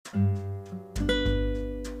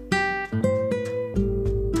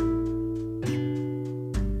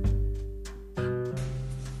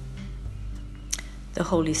The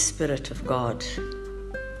Holy Spirit of God.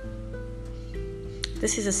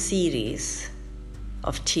 This is a series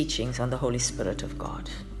of teachings on the Holy Spirit of God.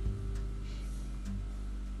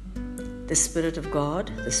 The Spirit of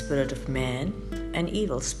God, the Spirit of man, and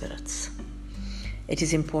evil spirits. It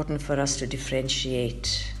is important for us to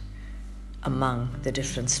differentiate among the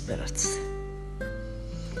different spirits.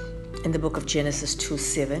 In the book of Genesis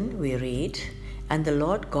 2:7, we read, "And the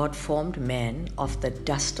Lord God formed man of the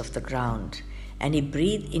dust of the ground, and he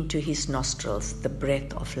breathed into his nostrils the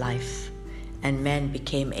breath of life, and man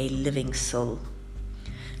became a living soul."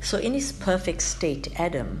 So in his perfect state,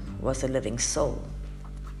 Adam was a living soul.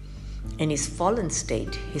 In his fallen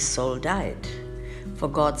state, his soul died. For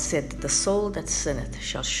God said that the soul that sinneth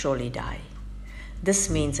shall surely die. This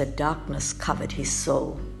means that darkness covered his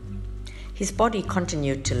soul. His body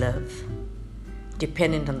continued to live,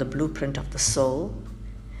 dependent on the blueprint of the soul,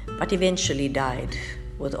 but eventually died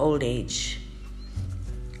with old age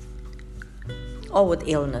or with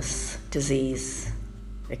illness, disease,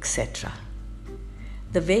 etc.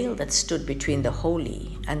 The veil that stood between the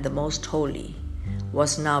holy and the most holy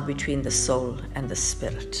was now between the soul and the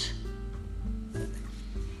spirit.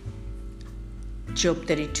 Job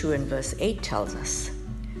 32 and verse 8 tells us,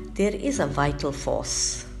 there is a vital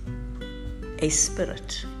force, a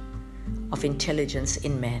spirit of intelligence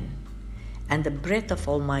in man, and the breath of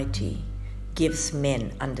Almighty gives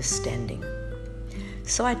men understanding.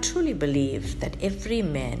 So I truly believe that every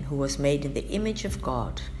man who was made in the image of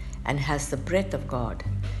God and has the breath of God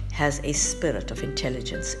has a spirit of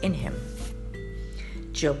intelligence in him.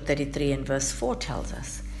 Job 33 and verse 4 tells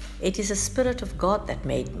us, "It is the Spirit of God that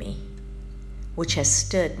made me, which has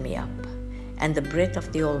stirred me up, and the breath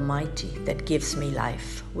of the Almighty that gives me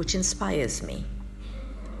life, which inspires me."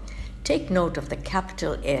 Take note of the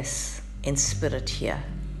capital S in spirit here.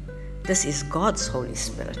 This is God's Holy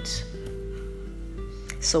Spirit.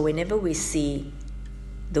 So whenever we see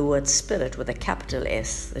the word Spirit with a capital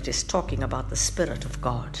S, it is talking about the Spirit of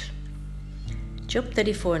God. Job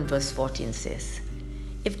 34 and verse 14 says,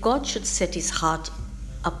 "If God should set his heart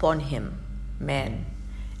upon him, man,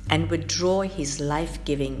 and withdraw his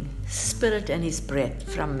life-giving spirit and his breath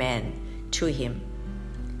from man to him,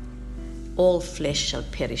 all flesh shall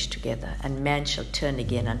perish together, and man shall turn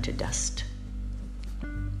again unto dust."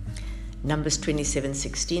 Numbers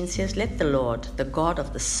 27:16 says, "Let the Lord, the God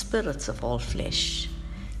of the spirits of all flesh,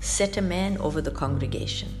 set a man over the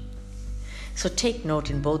congregation." So take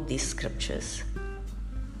note in both these scriptures.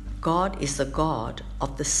 God is the God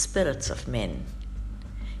of the spirits of men.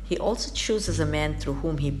 He also chooses a man through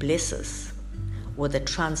whom he blesses with a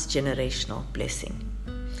transgenerational blessing.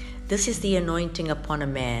 This is the anointing upon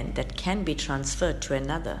a man that can be transferred to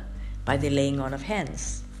another by the laying on of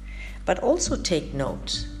hands. But also take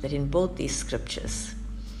note that in both these scriptures,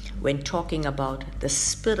 when talking about the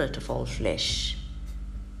spirit of all flesh,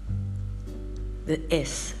 the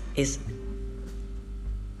S is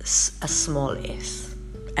a small s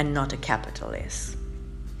and not a capital S.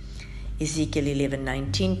 Ezekiel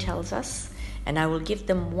 11:19 tells us, "And I will give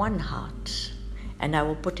them one heart, and I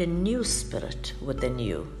will put a new spirit with the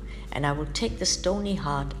new, and I will take the stony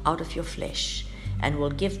heart out of your flesh, and will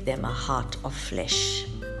give them a heart of flesh."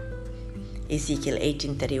 Ezekiel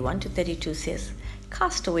 18:31-32 says,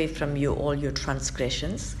 "Cast away from you all your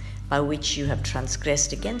transgressions by which you have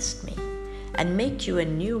transgressed against me, and make you a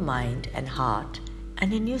new mind and heart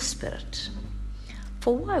and a new spirit.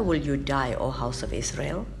 For why will you die, O house of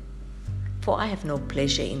Israel? For I have no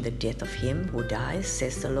pleasure in the death of him who dies,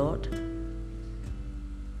 says the Lord.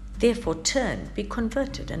 Therefore turn, be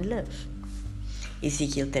converted, and live."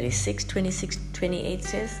 Ezekiel 36:26-28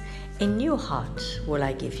 says, "A new heart will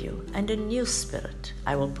I give you, and a new spirit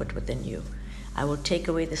I will put within you. I will take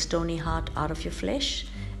away the stony heart out of your flesh,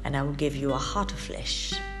 and I will give you a heart of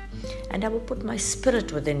flesh. And I will put my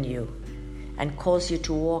spirit within you, and cause you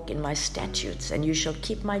to walk in my statutes, and you shall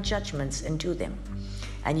keep my judgments and do them.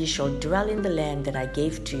 And you shall dwell in the land that I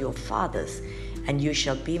gave to your fathers, and you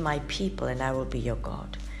shall be my people, and I will be your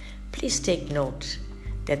God." Please take note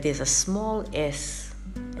that there's a small s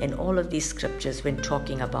in all of these scriptures when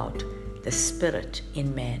talking about the spirit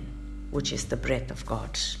in man, which is the breath of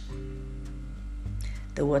God.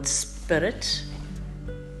 The word spirit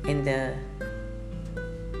in the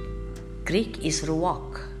Greek is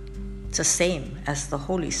ruach. It's the same as the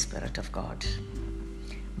Holy Spirit of God.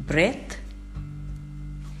 Breath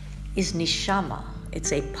is nishama.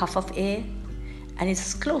 It's a puff of air, and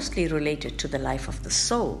it's closely related to the life of the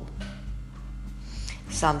soul.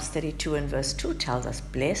 Psalms 32 and verse 2 tells us,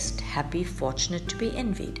 "Blessed, happy, fortunate, to be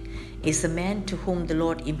envied is the man to whom the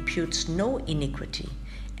Lord imputes no iniquity,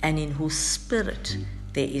 and in whose spirit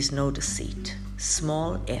there is no deceit."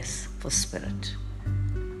 small s for spirit.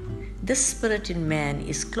 This spirit in man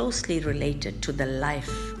is closely related to the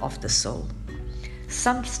life of the soul,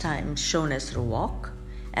 sometimes shown as ruach,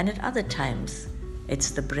 and at other times it's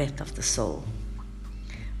the breath of the soul.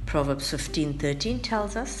 Proverbs 15:13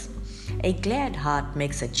 tells us, "A glad heart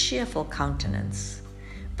makes a cheerful countenance,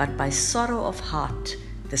 but by sorrow of heart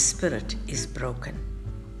the spirit is broken."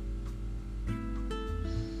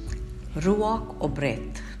 Ruach or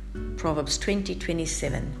breath, Proverbs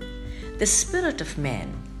 20:27. The spirit of man,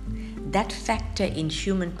 that factor in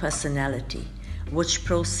human personality which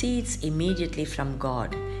proceeds immediately from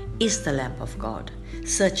God, is the lamp of God,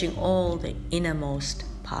 searching all the innermost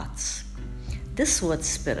parts. This word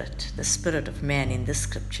spirit, the spirit of man in this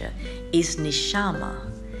scripture, is neshama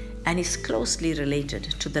and is closely related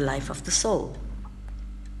to the life of the soul.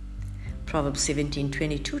 Proverbs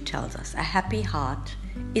 17:22 tells us, "A happy heart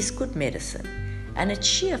is good medicine, and a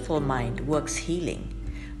cheerful mind works healing,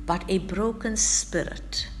 but a broken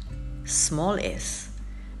spirit, small s,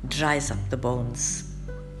 dries up the bones."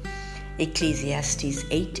 Ecclesiastes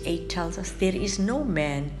 8:8 tells us, "There is no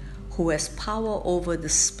man who has power over the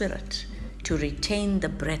spirit to retain the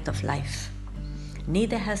breath of life,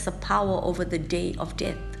 neither has the power over the day of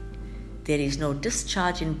death. There is no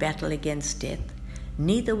discharge in battle against death,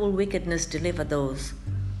 neither will wickedness deliver those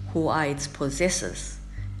who are its possessors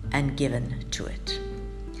and given to it."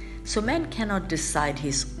 So man cannot decide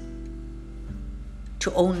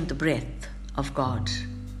to own the breath of God.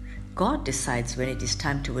 God decides when it is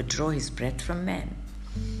time to withdraw his breath from man.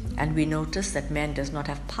 And we notice that man does not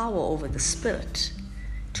have power over the spirit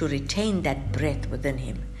to retain that breath within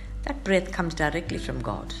him. That breath comes directly from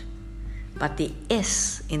God. But the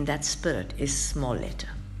S in that spirit is small letter.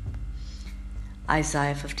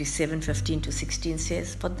 Isaiah 57:15-16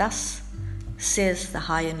 says, "For thus says the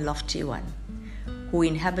high and lofty one, who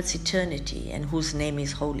inhabits eternity and whose name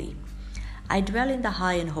is holy. I dwell in the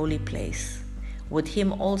high and holy place, with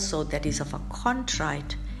him also that is of a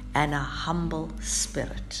contrite and a humble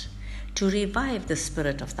spirit, to revive the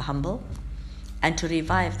spirit of the humble, and to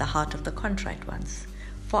revive the heart of the contrite ones.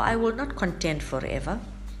 For I will not contend forever,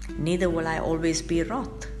 neither will I always be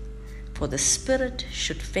wroth, for the spirit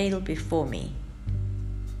should fail before me,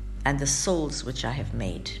 and the souls which I have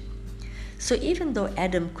made." So even though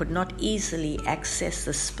Adam could not easily access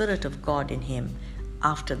the Spirit of God in him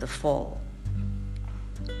after the fall,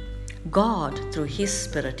 God, through his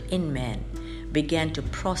Spirit in man, began a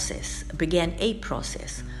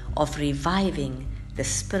process of reviving the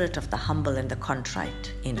spirit of the humble and the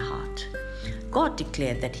contrite in heart. God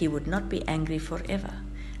declared that he would not be angry forever,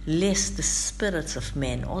 lest the spirits of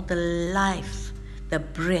men, or the life, the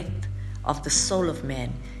breath of the soul of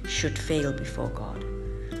man, should fail before God.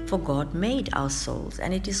 For God made our souls,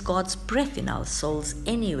 and it is God's breath in our souls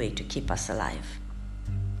anyway to keep us alive.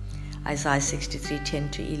 Isaiah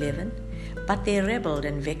 63:10-11, "But they rebelled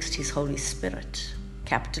and vexed his Holy Spirit,"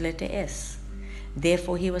 capital letter S.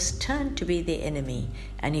 "Therefore he was turned to be their enemy,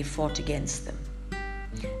 and he fought against them.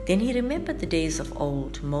 Then he remembered the days of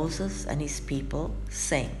old, Moses and his people,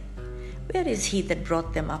 saying, Where is he that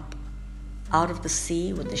brought them up out of the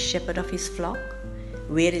sea with the shepherd of his flock?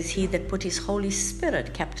 Where is he that put his Holy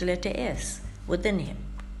Spirit, capital letter S, within him?"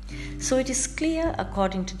 So it is clear,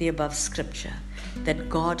 according to the above scripture, that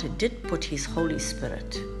God did put his Holy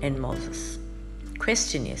Spirit in Moses.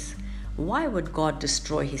 Question is, why would God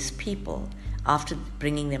destroy his people after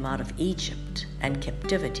bringing them out of Egypt and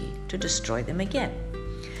captivity to destroy them again?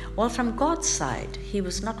 Well, from God's side, he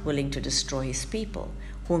was not willing to destroy his people,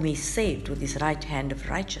 whom he saved with his right hand of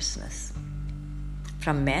righteousness.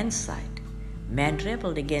 From man's side, man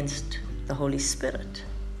rebelled against the Holy Spirit,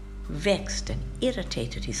 vexed and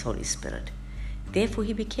irritated his Holy Spirit. Therefore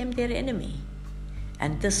he became their enemy.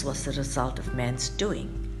 And this was the result of man's doing,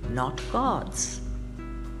 not God's.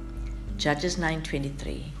 Judges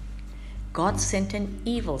 9:23. God sent an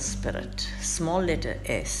evil spirit, small letter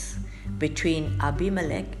S, between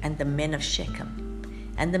Abimelech and the men of Shechem,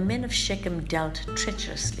 and the men of Shechem dealt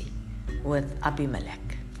treacherously with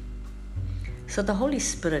Abimelech. So the Holy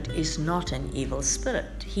Spirit is not an evil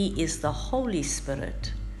spirit. He is the Holy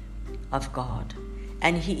Spirit of God,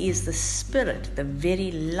 and he is the Spirit, the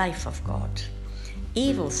very life of God.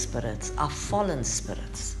 Evil spirits are fallen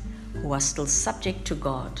spirits who are still subject to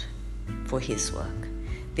God for his work.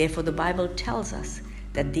 Therefore, the Bible tells us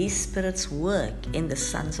that these spirits work in the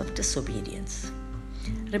sons of disobedience.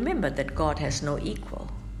 Remember that God has no equal,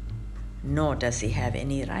 nor does he have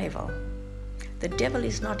any rival. The devil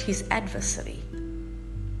is not his adversary.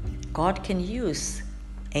 God can use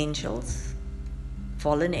angels,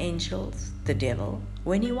 fallen angels, the devil,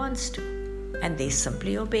 when he wants to, and they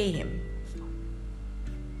simply obey him.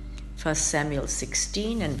 1 Samuel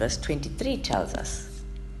 16 and verse 23 tells us,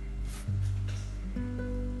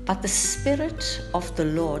 "But the Spirit of the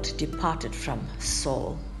Lord departed from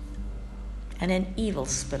Saul, and an evil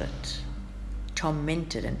spirit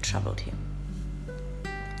tormented and troubled him."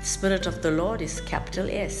 Spirit of the Lord is capital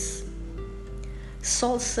S.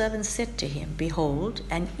 Saul's servant said to him, "Behold,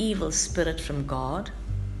 an evil spirit from God,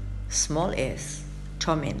 small s,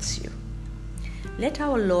 torments you. Let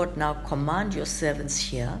our Lord now command your servants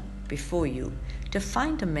here before you to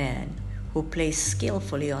find a man who plays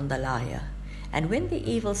skillfully on the lyre, and when the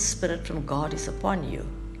evil spirit from God is upon you,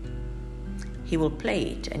 he will play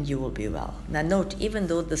it and you will be well." Now note, even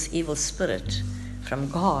though this evil spirit from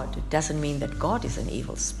God, it doesn't mean that God is an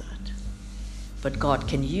evil spirit, but God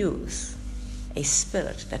can use a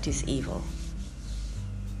spirit that is evil,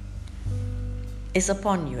 is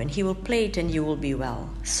upon you, and he will play it and you will be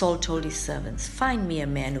well. Saul told his servants, "Find me a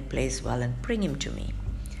man who plays well and bring him to me."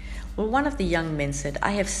 Well, one of the young men said,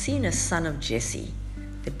 "I have seen a son of Jesse,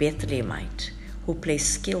 the Bethlehemite, who plays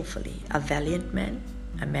skillfully, a valiant man,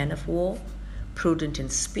 a man of war, prudent in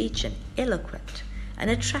speech and eloquent, an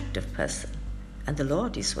attractive person, and the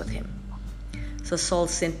Lord is with him." So Saul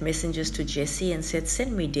sent messengers to Jesse and said,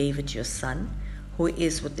 "Send me David your son, who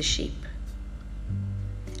is with the sheep."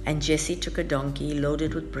 And Jesse took a donkey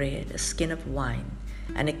loaded with bread, a skin of wine,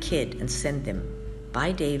 and a kid, and sent them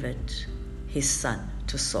by David his son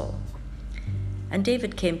to Saul. And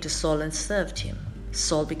David came to Saul and served him.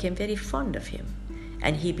 Saul became very fond of him,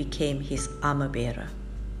 and he became his armor-bearer.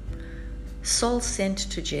 Saul sent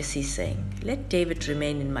to Jesse, saying, "Let David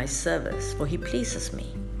remain in my service, for he pleases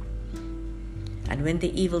me." And when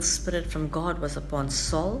the evil spirit from God was upon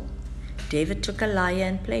Saul, David took a lyre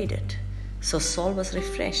and played it. So Saul was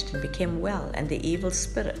refreshed and became well, and the evil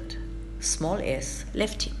spirit, small s,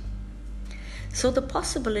 left him. So the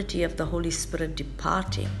possibility of the Holy Spirit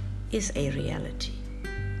departing is a reality.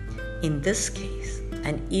 In this case,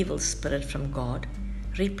 an evil spirit from God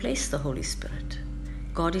replaced the Holy Spirit.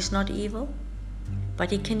 God is not evil,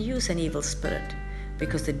 but he can use an evil spirit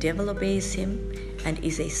because the devil obeys him and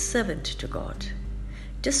is a servant to God.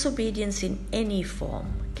 Disobedience in any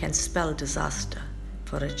form can spell disaster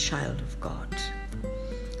for a child of God.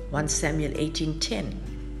 1 Samuel 18:10.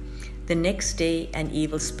 The next day an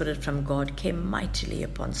evil spirit from God came mightily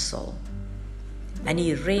upon Saul, and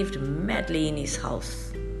he raved madly in his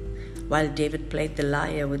house, while David played the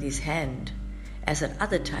lyre with his hand, as at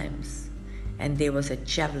other times, and there was a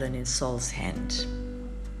javelin in Saul's hand.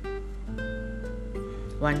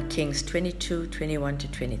 1 Kings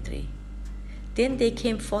 22:21-23. Then there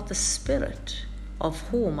came forth a spirit, of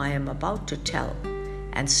whom I am about to tell,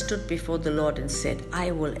 and stood before the Lord and said,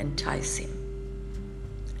 "I will entice him."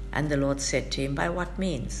 And the Lord said to him, "By what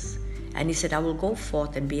means?" And he said, "I will go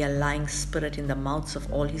forth and be a lying spirit in the mouths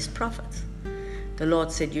of all his prophets." The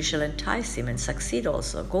Lord said, "You shall entice him and succeed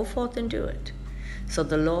also. Go forth and do it." So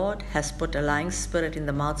the Lord has put a lying spirit in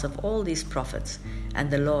the mouths of all these prophets,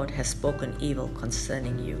 and the Lord has spoken evil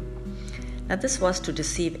concerning you. Now this was to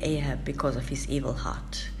deceive Ahab because of his evil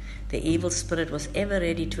heart. The evil spirit was ever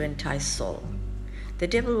ready to entice Saul. The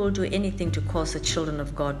devil will do anything to cause the children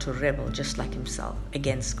of God to rebel just like himself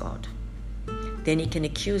against God. Then he can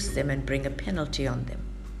accuse them and bring a penalty on them.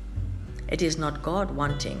 It is not God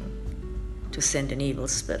wanting to send an evil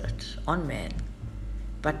spirit on man,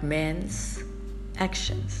 but man's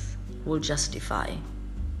actions will justify.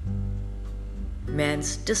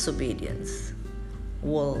 Man's disobedience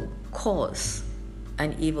will cause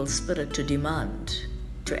an evil spirit to demand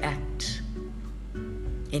to act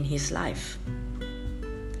in his life.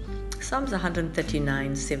 Psalms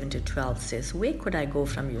 139, 7-12 says, "Where could I go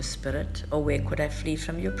from your spirit, or where could I flee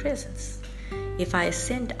from your presence? If I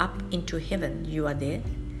ascend up into heaven, you are there.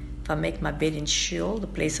 If I make my bed in Sheol, the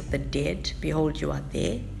place of the dead, behold, you are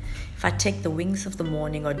there. If I take the wings of the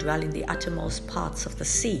morning, or dwell in the uttermost parts of the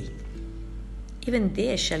sea, even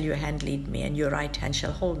there shall your hand lead me, and your right hand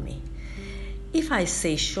shall hold me. If I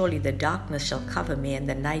say, surely the darkness shall cover me, and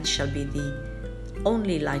the night shall be the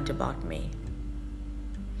only light about me.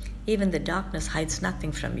 Even the darkness hides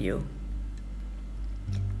nothing from you,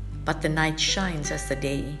 but the night shines as the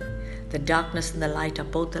day. The darkness and the light are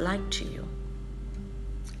both alike to you."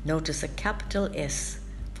 Notice a capital S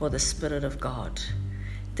for the Spirit of God.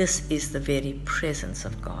 This is the very presence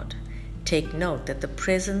of God. Take note that the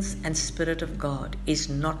presence and Spirit of God is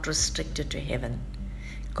not restricted to heaven.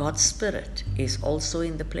 God's Spirit is also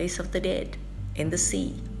in the place of the dead, in the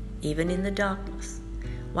sea, even in the darkness.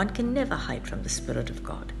 One can never hide from the Spirit of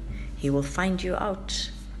God. He will find you out.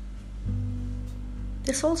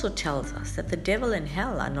 This also tells us that the devil and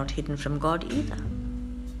hell are not hidden from God either.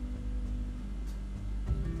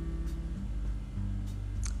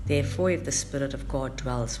 Therefore, if the Spirit of God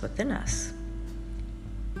dwells within us,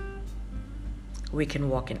 we can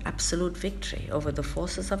walk in absolute victory over the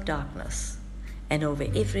forces of darkness and over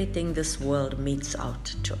everything this world metes out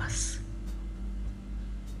to us.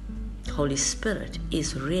 The Holy Spirit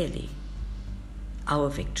is really our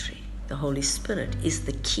victory. The Holy Spirit is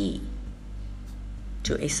the key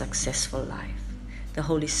to a successful life. The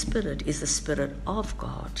Holy Spirit is the Spirit of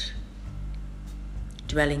God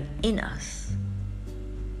dwelling in us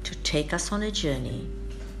to take us on a journey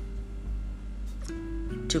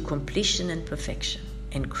to completion and perfection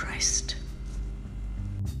in Christ.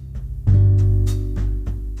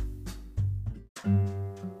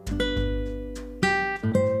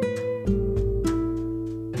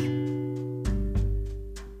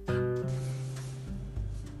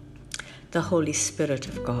 The Holy Spirit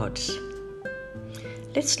of God.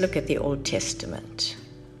 Let's look at the Old Testament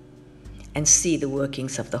and see the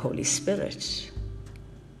workings of the Holy Spirit.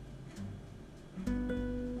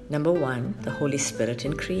 Number 1, the Holy Spirit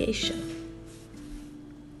in creation.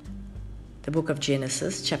 The book of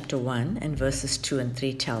Genesis, chapter 1 and verses 2 and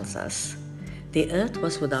 3 tells us, "The earth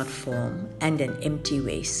was without form and an empty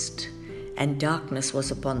waste, and darkness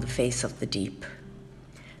was upon the face of the deep.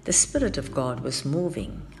 The Spirit of God was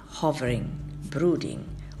moving, hovering, brooding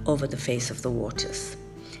over the face of the waters.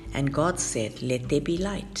 And God said, 'Let there be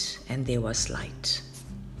light,' and there was light."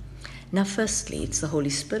 Now, firstly, it's the Holy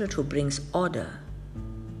Spirit who brings order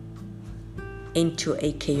into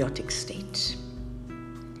a chaotic state.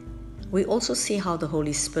 We also see how the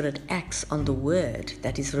Holy Spirit acts on the word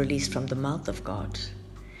that is released from the mouth of God.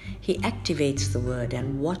 He activates the word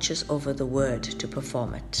and watches over the word to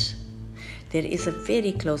perform it. There is a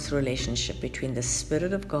very close relationship between the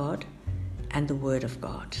Spirit of God and the Word of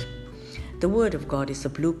God. The Word of God is the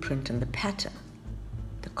blueprint and the pattern,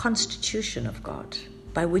 the constitution of God,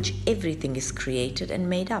 by which everything is created and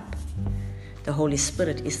made up. The Holy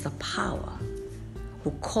Spirit is the power who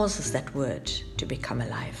causes that word to become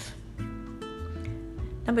alive.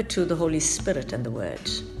 Number 2, the Holy Spirit and the Word.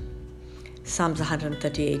 Psalms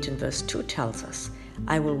 138 and verse 2 tells us,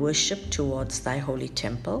 "I will worship towards thy holy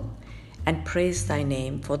temple and praise thy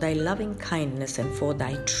name for thy loving kindness and for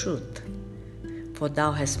thy truth. For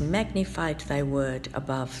thou hast magnified thy word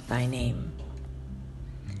above thy name."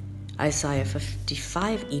 Isaiah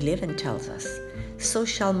 55:11 tells us, "So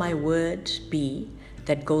shall my word be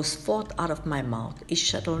that goes forth out of my mouth. It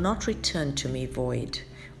shall not return to me void,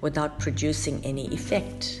 without producing any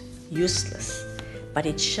effect, useless, but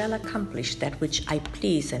it shall accomplish that which I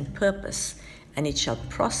please and purpose, and it shall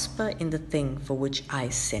prosper in the thing for which I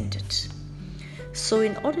sent it." So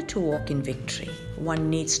in order to walk in victory, one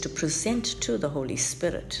needs to present to the Holy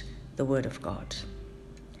Spirit the Word of God.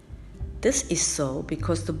 This is so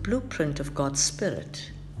because the blueprint of God's Spirit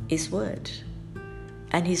is Word,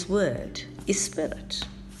 and His Word is Spirit.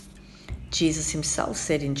 Jesus Himself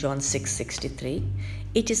said in John 6:63,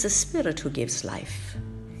 "It is the Spirit who gives life.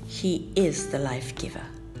 He is the life giver.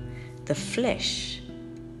 The flesh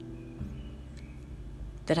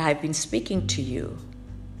that I have been speaking to you,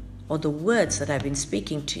 or the words that I've been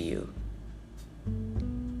speaking to you,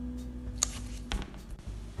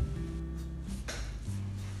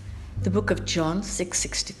 the book of John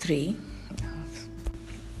 6:63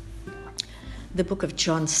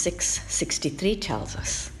 tells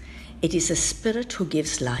us, "It is the Spirit who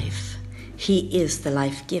gives life. He is the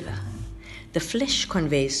life giver. The flesh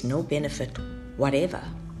conveys no benefit whatever.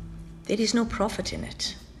 There is no profit in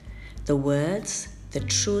it. The words, the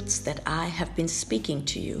truths that I have been speaking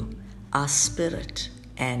to you are spirit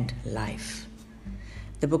and life."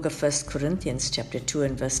 The book of 1 Corinthians chapter 2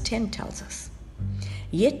 and verse 10 tells us,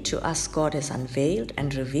 "Yet to us God has unveiled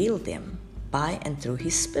and revealed them by and through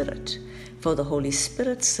His Spirit. For the Holy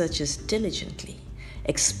Spirit searches diligently,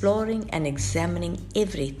 exploring and examining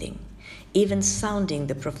everything, even sounding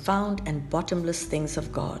the profound and bottomless things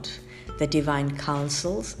of God, the divine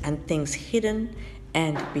counsels and things hidden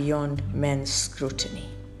and beyond man's scrutiny."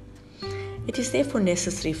 It is therefore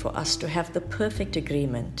necessary for us to have the perfect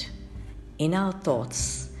agreement in our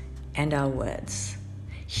thoughts and our words.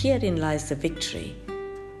 Herein lies the victory,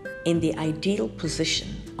 in the ideal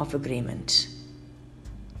position of agreement.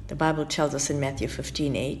 The Bible tells us in Matthew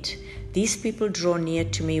 15:8, "These people draw near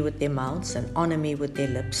to me with their mouths and honor me with their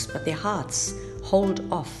lips, but their hearts hold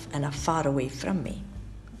off and are far away from me."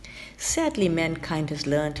 Sadly, mankind has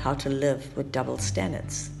learned how to live with double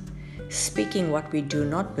standards, speaking what we do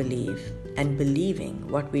not believe and believing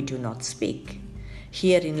what we do not speak.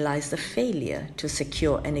 Herein lies the failure to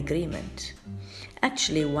secure an agreement.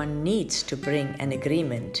 Actually, one needs to bring an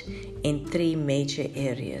agreement in 3 major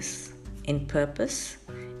areas: in purpose,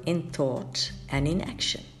 in thought, and in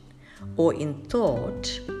action. or in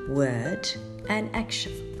thought, word, and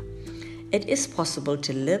action. It is possible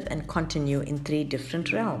to live and continue in 3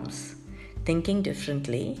 different realms: thinking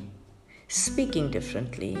differently, speaking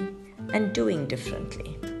differently, and doing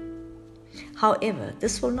differently. However,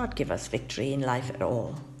 this will not give us victory in life at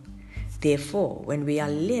all. Therefore, when we are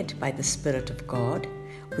led by the Spirit of God,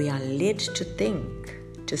 we are led to think,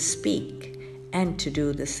 to speak, and to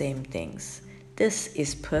do the same things. This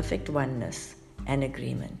is perfect oneness and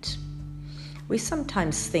agreement. We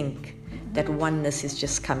sometimes think that oneness is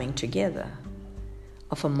just coming together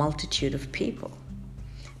of a multitude of people,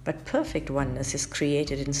 but perfect oneness is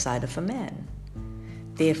created inside of a man.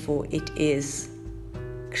 Therefore, it is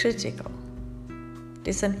critical. It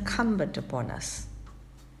is incumbent upon us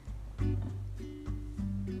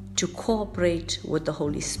to cooperate with the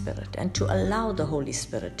Holy Spirit and to allow the Holy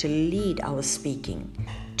Spirit to lead our speaking,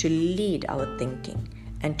 to lead our thinking,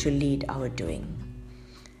 and to lead our doing.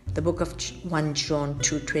 The book of 1 John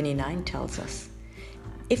 2:29 tells us,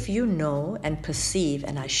 "If you know and perceive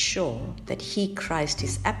and are sure that He, Christ,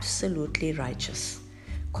 is absolutely righteous,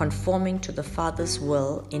 conforming to the Father's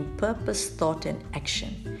will in purpose, thought, and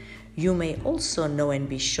action, you may also know and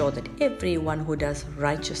be sure that everyone who does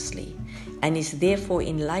righteously and is therefore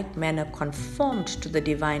in like manner conformed to the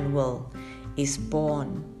divine will is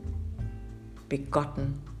born,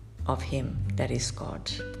 begotten of Him, that is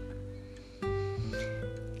God."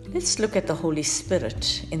 Let's look at the Holy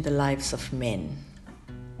Spirit in the lives of men.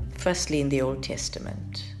 Firstly, in the Old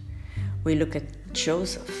Testament, we look at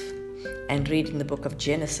Joseph and read in the book of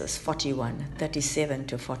Genesis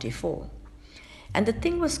 41:37-44. "And the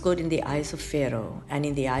thing was good in the eyes of Pharaoh and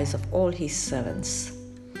in the eyes of all his servants.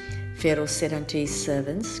 Pharaoh said unto his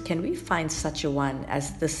servants, Can we find such a one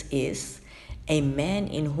as this is, a man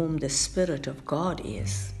in whom the Spirit of God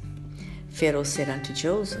is? Pharaoh said unto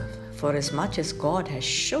Joseph, Forasmuch as God has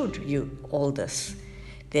showed you all this,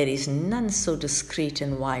 there is none so discreet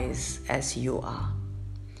and wise as you are.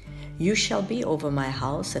 You shall be over my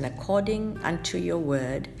house, and according unto your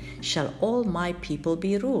word shall all my people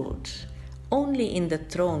be ruled. Only in the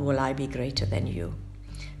throne will I be greater than you.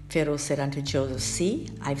 Pharaoh said unto Joseph, See,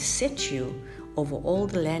 I've set you over all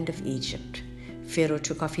the land of Egypt. Pharaoh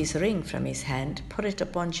took off his ring from his hand, put it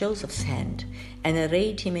upon Joseph's hand, and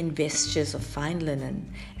arrayed him in vestures of fine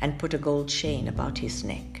linen, and put a gold chain about his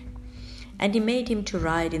neck. And he made him to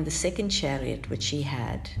ride in the second chariot which he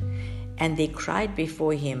had. And they cried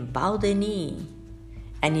before him, Bow the knee.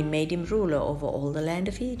 And he made him ruler over all the land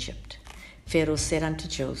of Egypt. Pharaoh said unto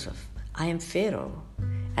Joseph, I am Pharaoh,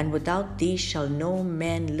 and without thee shall no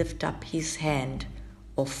man lift up his hand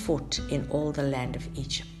or foot in all the land of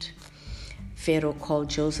Egypt. Pharaoh called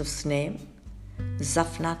Joseph's name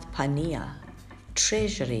Zaphnath-Paneah,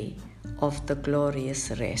 treasury of the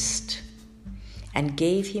glorious rest, and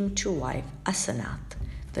gave him to wife Asenath,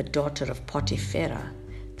 the daughter of Potipherah,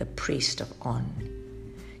 the priest of On.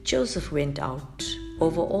 Joseph went out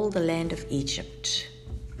over all the land of Egypt.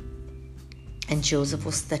 And Joseph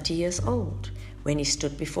was 30 years old when he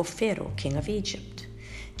stood before Pharaoh, king of Egypt.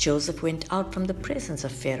 Joseph went out from the presence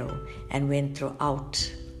of Pharaoh and went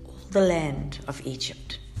throughout all the land of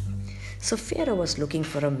Egypt. So Pharaoh was looking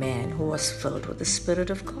for a man who was filled with the Spirit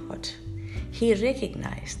of God. He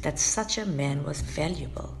recognized that such a man was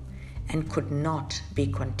valuable and could not be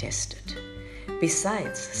contested.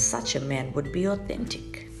 Besides, such a man would be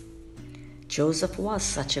authentic. Joseph was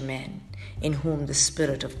such a man in whom the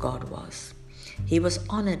Spirit of God was. He was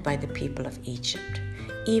honored by the people of Egypt,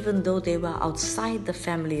 even though they were outside the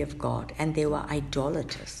family of God and they were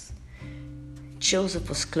idolaters. Joseph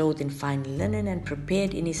was clothed in fine linen and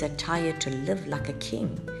prepared in his attire to live like a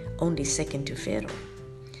king, only second to Pharaoh.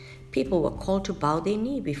 People were called to bow their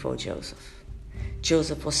knee before Joseph.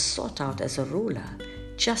 Joseph was sought out as a ruler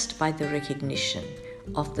just by the recognition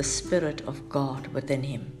of the Spirit of God within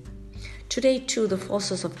him. Today, too, the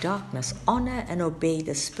forces of darkness honor and obey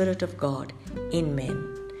the Spirit of God in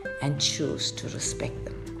men and choose to respect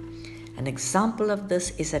them. An example of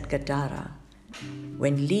this is at Gadara,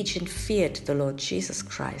 when Legion feared the Lord Jesus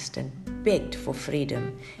Christ and begged for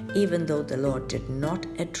freedom, even though the Lord did not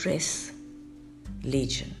address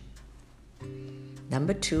Legion.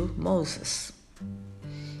 Number 2, Moses.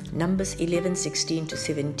 Numbers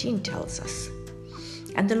 11:16-17 tells us,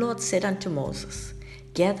 And the Lord said unto Moses,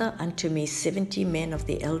 Gather unto me 70 men of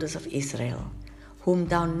the elders of Israel, whom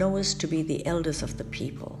thou knowest to be the elders of the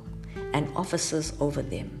people, and officers over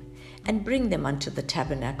them, and bring them unto the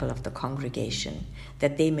tabernacle of the congregation,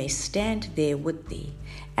 that they may stand there with thee.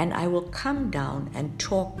 And I will come down and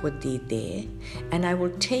talk with thee there, and I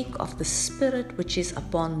will take of the Spirit which is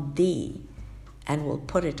upon thee, and will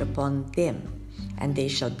put it upon them, and they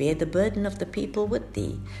shall bear the burden of the people with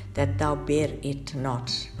thee, that thou bear it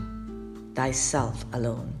not thyself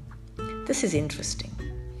alone. This is interesting.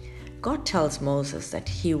 God tells Moses that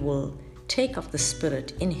he will take of the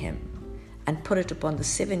Spirit in him and put it upon the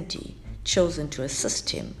 70 chosen to assist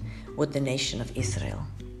him with the nation of Israel.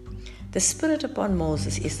 The Spirit upon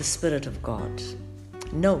Moses is the Spirit of God.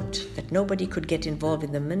 Note that nobody could get involved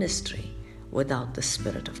in the ministry without the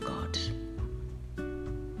Spirit of God.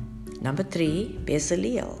 Number 3,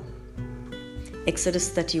 Bezaleel. Exodus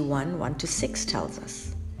 31, 1-6 tells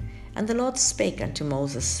us, And the Lord spake unto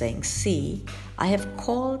Moses, saying, See, I have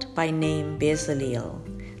called by name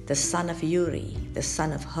Bezaleel, the son of Uri, the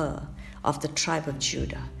son of Hur, of the tribe of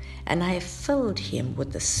Judah, and I have filled him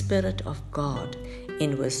with the Spirit of God,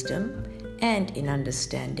 in wisdom, and in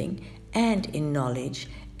understanding, and in knowledge,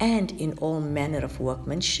 and in all manner of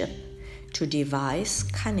workmanship, to devise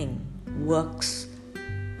cunning works,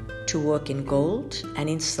 to work in gold, and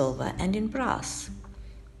in silver, and in brass,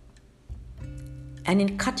 and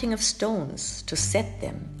in cutting of stones, to set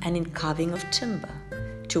them, and in carving of timber,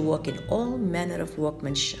 to work in all manner of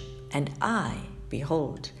workmanship. And I,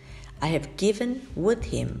 behold, I have given with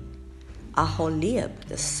him Aholiab,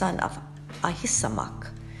 the son of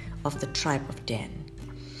Ahisamach, of the tribe of Dan.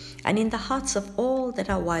 And in the hearts of all that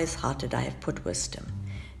are wise-hearted I have put wisdom,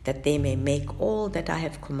 that they may make all that I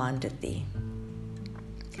have commanded thee.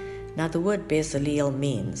 Now the word Bezaleel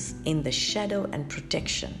means in the shadow and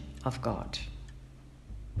protection of God.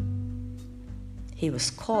 He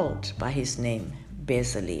was called by his name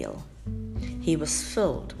Bezaleel. He was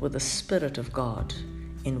filled with the Spirit of God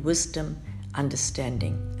in wisdom,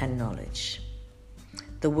 understanding, and knowledge.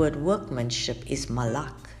 The word workmanship is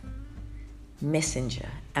malak, messenger,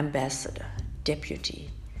 ambassador,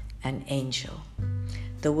 deputy, and angel.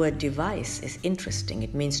 The word device is interesting.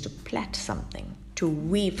 It means to plait something, to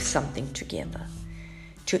weave something together,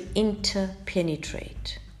 to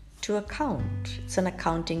interpenetrate, to account. It's an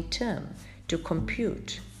accounting term. To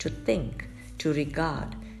compute, to think, to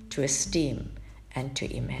regard, to esteem, and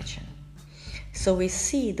to imagine. So we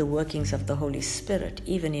see the workings of the Holy Spirit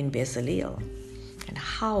even in Bezaleel, and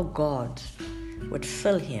how God would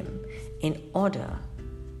fill him in order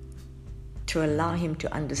to allow him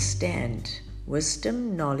to understand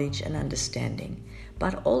wisdom, knowledge, and understanding,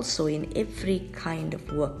 but also in every kind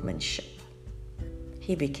of workmanship.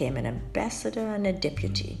 He became an ambassador and a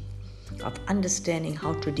deputy of understanding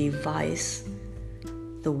how to devise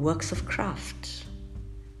the works of craft,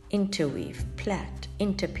 interweave, plait,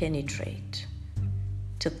 interpenetrate,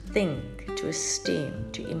 to think, to esteem,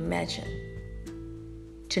 to imagine,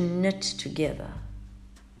 to knit together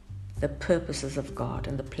the purposes of God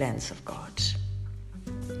and the plans of God.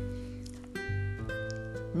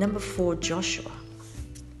 Number 4, Joshua.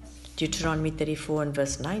 Deuteronomy 34 and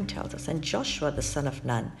verse 9 tells us, And Joshua the son of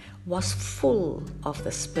Nun was full of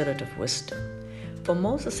the spirit of wisdom, for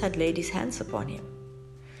Moses had laid his hands upon him.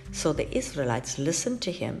 So the Israelites listened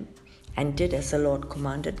to him and did as the Lord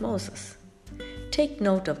commanded Moses. Take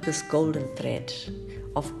note of this golden thread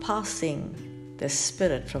of passing the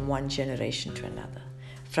Spirit from one generation to another,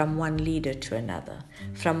 from one leader to another,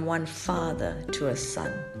 from one father to a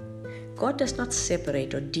son. God does not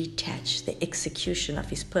separate or detach the execution of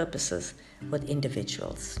his purposes with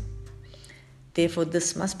individuals. Therefore,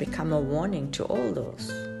 this must become a warning to all those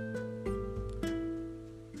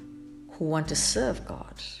who want to serve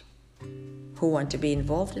God, who want to be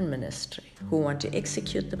involved in ministry, who want to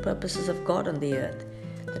execute the purposes of God on the earth,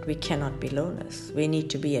 that we cannot be loners. We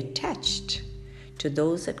need to be attached to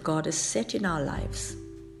those that God has set in our lives.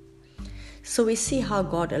 So we see how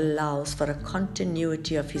God allows for a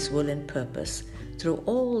continuity of his will and purpose through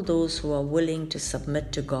all those who are willing to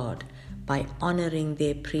submit to God by honoring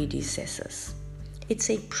their predecessors. It's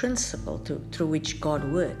a principle through which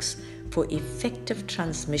God works for effective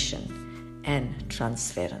transmission and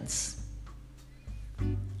transference.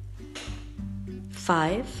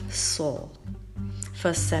 5. Saul.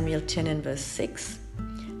 1 Samuel 10 and verse 6.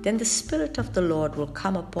 Then the Spirit of the Lord will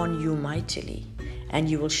come upon you mightily, and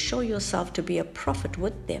you will show yourself to be a prophet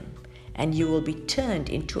with them, and you will be turned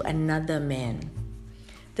into another man.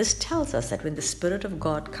 This tells us that when the Spirit of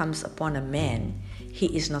God comes upon a man,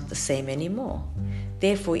 he is not the same anymore.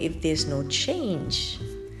 Therefore, if there's no change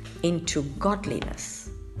into godliness,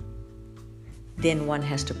 then one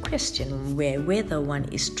has to question whether one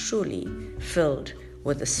is truly filled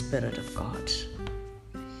with the Spirit of God.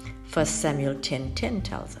 1 Samuel 10:10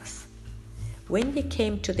 tells us, When they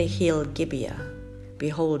came to the hill Gibeah,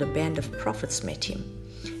 behold, a band of prophets met him,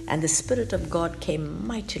 and the Spirit of God came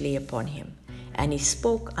mightily upon him, and he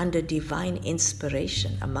spoke under divine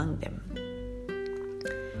inspiration among them.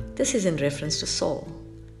 This is in reference to Saul.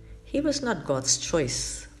 He was not God's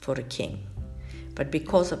choice for a king, but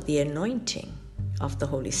because of the anointing of the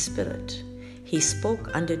Holy Spirit, he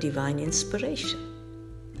spoke under divine inspiration.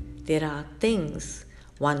 There are things,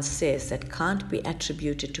 one says, that can't be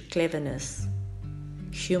attributed to cleverness,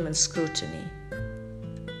 human scrutiny,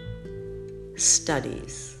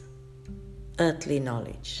 studies, earthly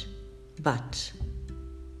knowledge, but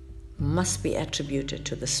must be attributed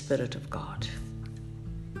to the Spirit of God.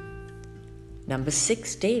 Number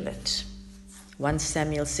 6, David. 1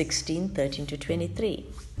 Samuel 16:13-23.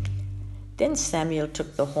 Then Samuel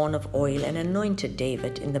took the horn of oil and anointed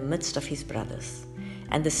David in the midst of his brothers.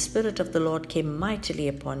 And the Spirit of the Lord came mightily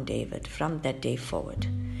upon David from that day forward.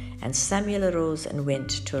 And Samuel arose and went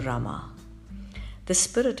to Ramah. The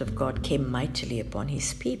Spirit of God came mightily upon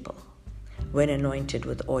his people when anointed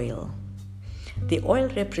with oil. The oil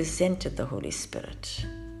represented the Holy Spirit.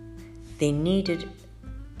 They needed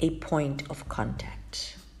a point of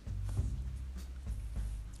contact.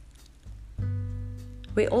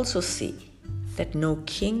 We also see that no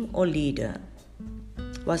king or leader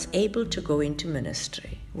was able to go into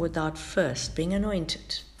ministry without first being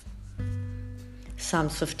anointed.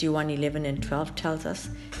 Psalms 51:11-12 tells us,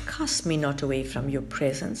 "Cast me not away from your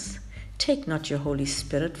presence. Take not your Holy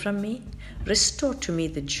Spirit from me. Restore to me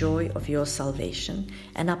the joy of your salvation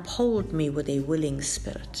and uphold me with a willing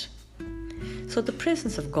spirit." So the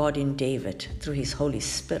presence of God in David through his Holy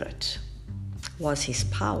Spirit was his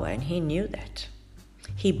power, and he knew that.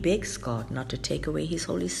 He begs God not to take away his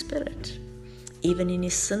Holy Spirit. Even in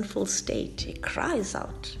his sinful state, he cries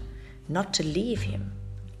out not to leave him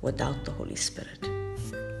without the Holy Spirit.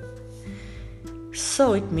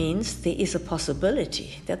 So it means there is a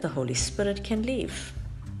possibility that the Holy Spirit can leave.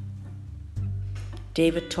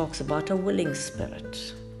 David talks about a willing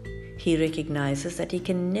spirit. He recognizes that he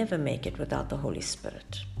can never make it without the Holy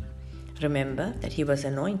Spirit. Remember that he was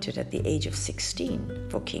anointed at the age of 16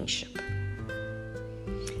 for kingship.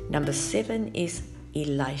 Number 7 is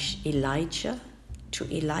Elijah to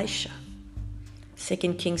Elisha.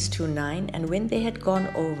 2 Kings 2:9, "And when they had gone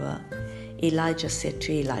over, Elijah said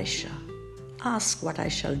to Elisha, 'Ask what I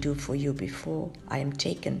shall do for you before I am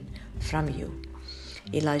taken from you.'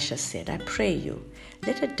 Elisha said, 'I pray you,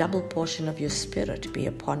 let a double portion of your spirit be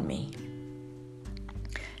upon me.'"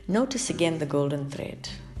 Notice again the golden thread.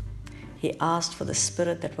 He asked for the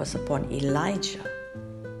spirit that was upon Elijah,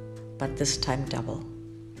 but this time double.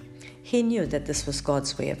 He knew that this was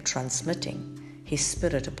God's way of transmitting his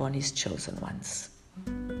spirit upon his chosen ones.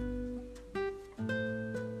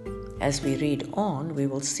 As we read on, we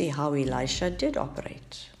will see how Elisha did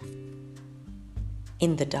operate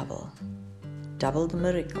in the double the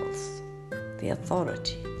miracles, the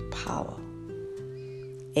authority, the power.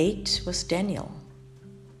 8 was Daniel.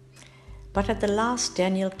 "But at the last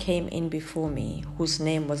Daniel came in before me, whose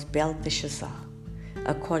name was Belteshazzar,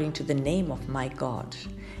 according to the name of my God,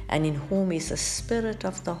 and in whom is the spirit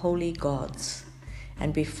of the holy gods.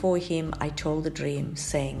 And before him I told the dream,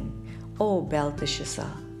 saying, O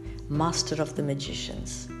Belteshazzar, master of the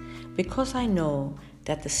magicians, because I know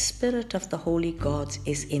that the spirit of the holy gods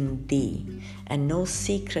is in thee, and no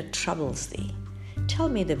secret troubles thee. Tell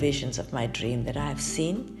me the visions of my dream that I have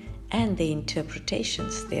seen, and the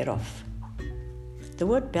interpretations thereof." The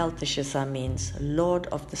word Belteshazzar means Lord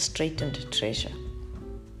of the straitened treasure.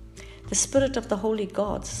 The spirit of the holy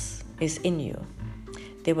gods is in you.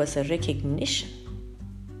 There was a recognition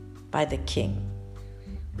by the king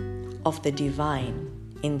of the divine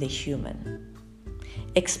in the human.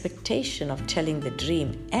 Expectation of telling the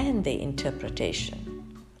dream and the interpretation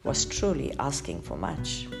was truly asking for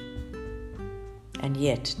much. And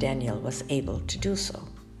yet Daniel was able to do so,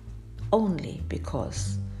 only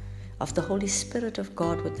because of the Holy Spirit of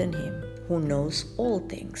God within him, who knows all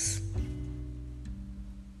things.